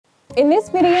In this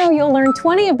video, you'll learn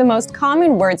 20 of the most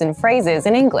common words and phrases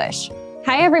in English.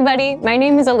 Hi everybody, my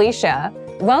name is Alicia.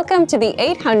 Welcome to the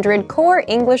 800 Core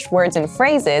English Words and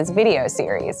Phrases video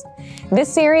series. This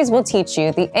series will teach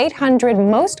you the 800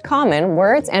 most common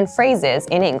words and phrases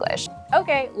in English.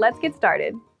 Okay, let's get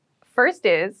started. First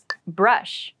is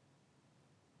brush.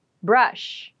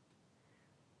 Brush.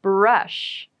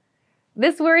 Brush.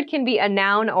 This word can be a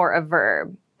noun or a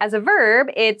verb. As a verb,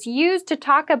 it's used to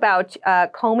talk about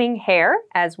combing hair,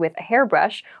 as with a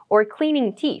hairbrush, or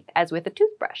cleaning teeth, as with a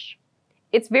toothbrush.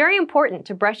 It's very important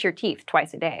to brush your teeth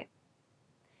twice a day.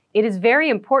 It is very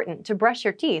important to brush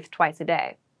your teeth twice a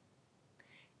day.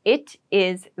 It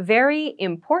is very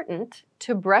important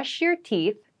to brush your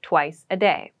teeth twice a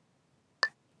day.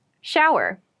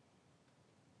 Shower.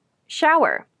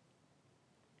 Shower.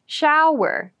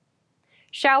 Shower.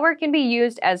 Shower can be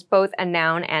used as both a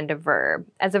noun and a verb.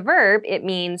 As a verb, it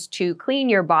means to clean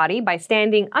your body by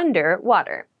standing under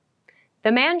water.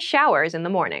 The man showers in the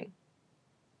morning.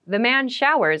 The man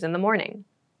showers in the morning.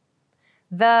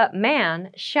 The man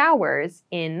showers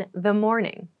in the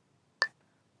morning.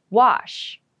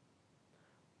 Wash.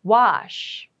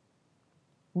 Wash.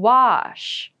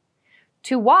 Wash.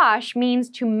 To wash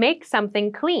means to make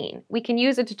something clean. We can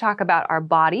use it to talk about our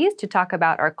bodies, to talk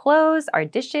about our clothes, our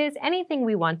dishes, anything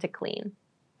we want to clean.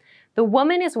 The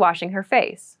woman is washing her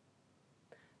face.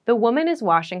 The woman is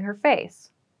washing her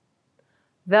face.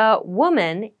 The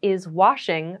woman is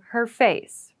washing her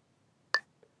face.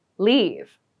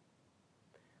 Leave.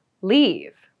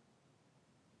 Leave.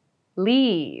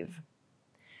 Leave.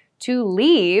 To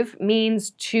leave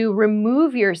means to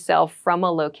remove yourself from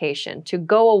a location, to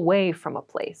go away from a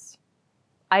place.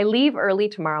 I leave early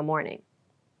tomorrow morning.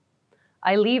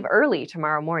 I leave early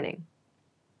tomorrow morning.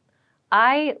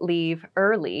 I leave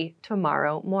early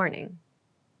tomorrow morning.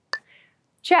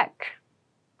 Check.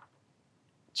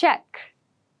 Check.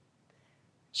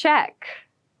 Check.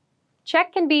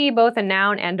 Check can be both a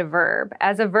noun and a verb.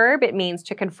 As a verb, it means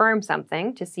to confirm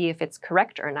something, to see if it's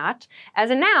correct or not. As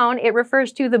a noun, it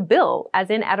refers to the bill, as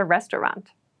in at a restaurant.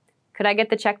 Could I get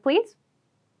the check, please?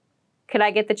 Could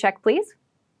I get the check, please?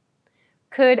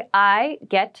 Could I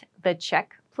get the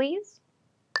check, please?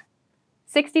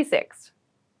 66.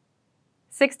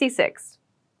 66.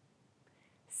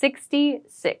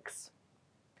 66.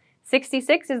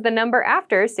 66 is the number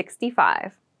after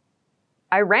 65.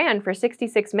 I ran for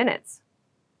 66 minutes.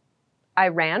 I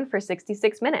ran for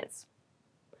 66 minutes.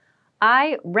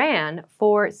 I ran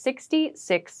for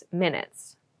 66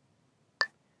 minutes.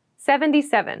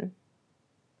 77.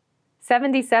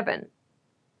 77.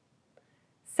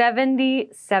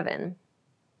 77.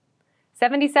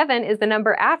 77 is the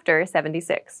number after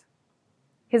 76.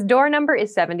 His door number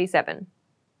is 77.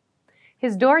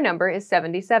 His door number is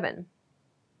 77.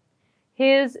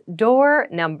 His door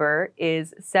number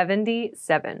is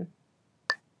 77.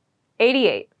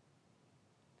 88.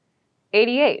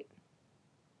 88.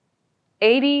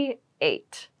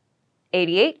 88.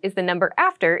 88 is the number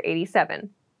after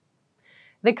 87.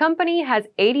 The company has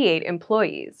 88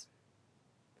 employees.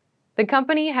 The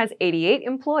company has 88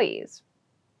 employees.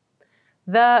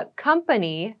 The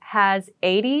company has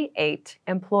 88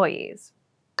 employees.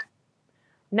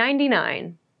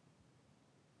 99.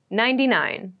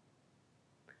 99.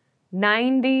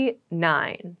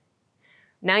 99.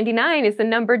 99 is the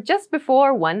number just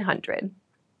before 100.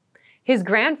 His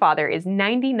grandfather is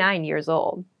 99 years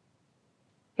old.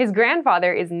 His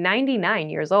grandfather is 99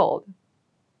 years old.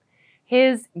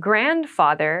 His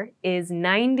grandfather is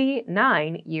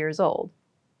 99 years old.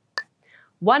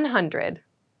 100.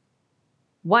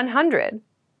 100.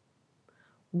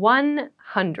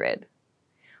 100.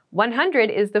 100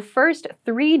 is the first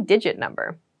three-digit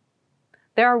number.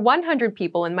 There are 100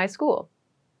 people in my school.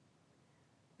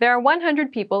 There are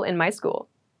 100 people in my school.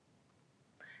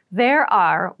 There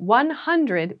are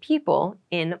 100 people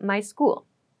in my school.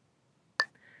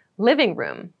 Living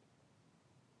room.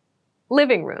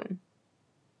 Living room.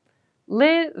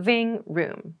 Living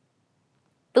room.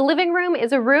 The living room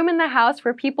is a room in the house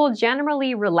where people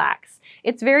generally relax.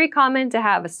 It's very common to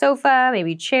have a sofa,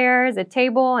 maybe chairs, a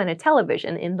table, and a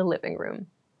television in the living room.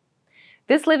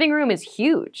 This living room is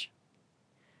huge.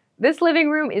 This living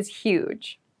room is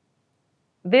huge.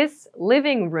 This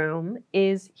living room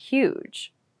is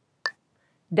huge.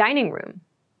 Dining room.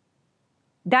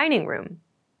 Dining room.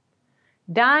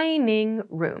 Dining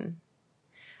room.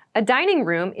 A dining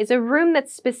room is a room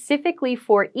that's specifically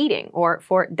for eating or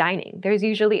for dining. There's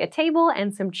usually a table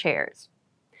and some chairs.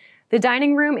 The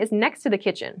dining room is next to the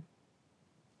kitchen.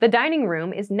 The dining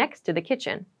room is next to the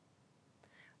kitchen.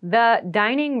 The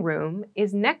dining room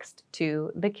is next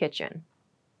to the kitchen.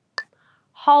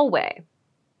 Hallway.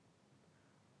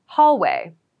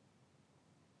 hallway,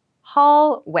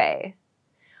 hallway.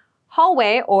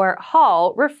 Hallway or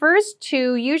hall refers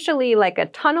to usually like a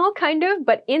tunnel kind of,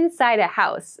 but inside a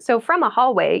house. So from a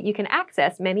hallway, you can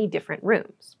access many different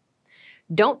rooms.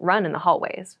 Don't run in the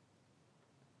hallways.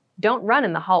 Don't run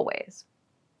in the hallways.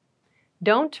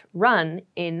 Don't run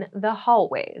in the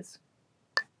hallways.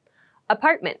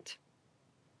 Apartment,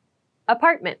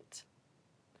 apartment,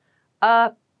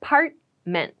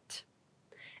 apartment.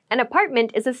 An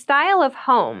apartment is a style of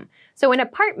home. So an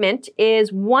apartment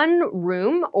is one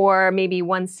room or maybe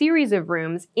one series of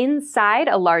rooms inside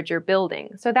a larger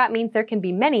building. So that means there can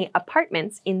be many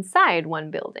apartments inside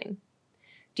one building.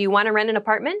 Do you want to rent an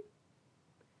apartment?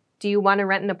 Do you want to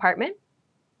rent an apartment?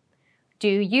 Do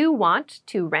you want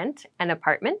to rent an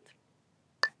apartment?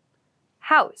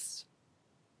 House,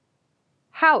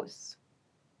 house,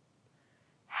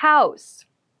 house.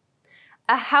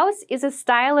 A house is a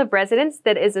style of residence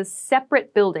that is a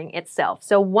separate building itself.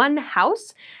 So one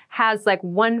house has like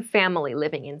one family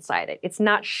living inside it. It's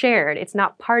not shared. It's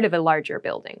not part of a larger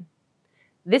building.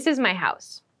 This is my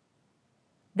house.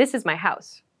 This is my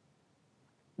house.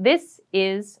 This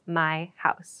is my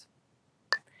house.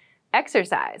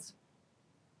 Exercise,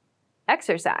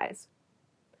 exercise,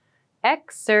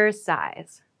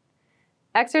 exercise.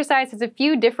 Exercise has a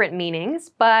few different meanings,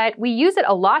 but we use it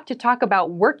a lot to talk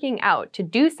about working out, to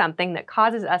do something that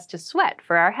causes us to sweat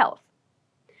for our health.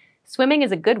 Swimming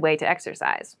is a good way to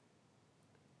exercise.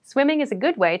 Swimming is a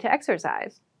good way to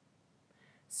exercise.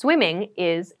 Swimming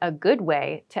is a good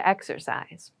way to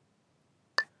exercise.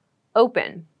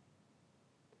 Open,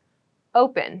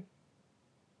 open,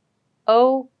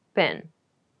 open.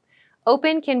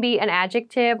 Open can be an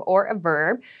adjective or a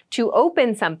verb. To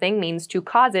open something means to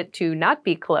cause it to not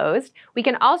be closed. We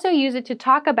can also use it to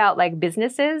talk about like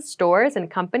businesses, stores, and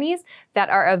companies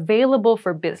that are available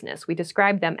for business. We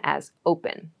describe them as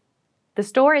open. The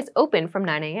store is open from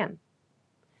 9 a.m.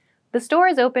 The store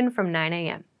is open from 9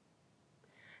 a.m.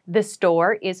 The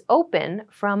store is open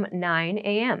from 9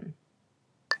 a.m.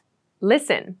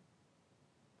 Listen,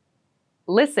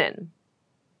 listen,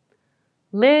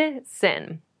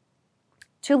 listen.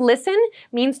 To listen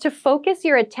means to focus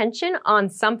your attention on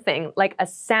something, like a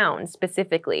sound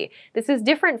specifically. This is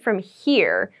different from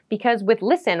hear because with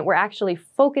listen, we're actually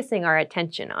focusing our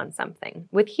attention on something.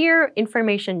 With hear,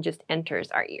 information just enters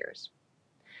our ears.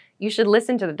 You should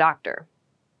listen to the doctor.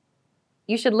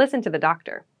 You should listen to the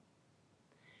doctor.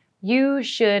 You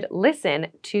should listen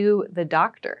to the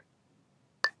doctor.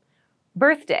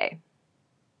 Birthday,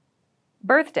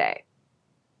 birthday,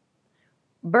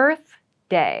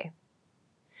 birthday.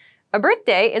 A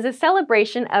birthday is a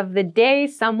celebration of the day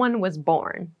someone was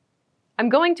born. I'm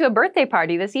going to a birthday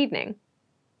party this evening.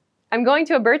 I'm going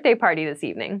to a birthday party this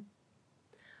evening.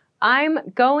 I'm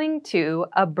going to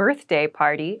a birthday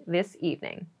party this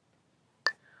evening.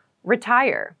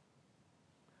 Retire,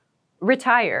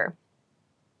 retire,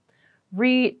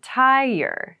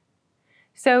 retire.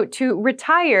 So to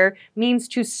retire means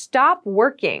to stop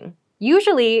working.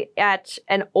 Usually at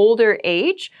an older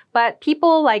age, but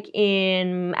people like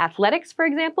in athletics, for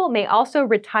example, may also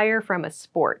retire from a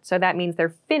sport. So that means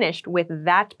they're finished with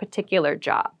that particular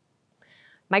job.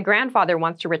 My grandfather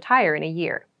wants to retire in a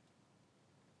year.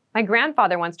 My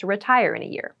grandfather wants to retire in a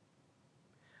year.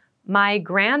 My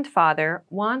grandfather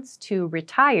wants to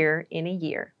retire in a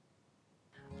year.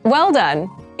 Well done!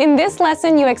 In this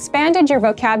lesson, you expanded your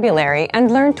vocabulary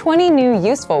and learned 20 new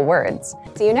useful words.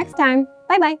 See you next time.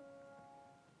 Bye-bye.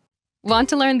 Want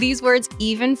to learn these words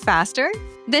even faster?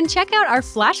 Then check out our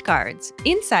flashcards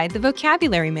inside the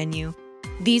vocabulary menu.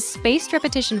 These spaced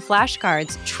repetition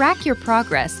flashcards track your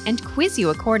progress and quiz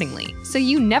you accordingly, so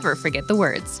you never forget the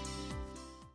words.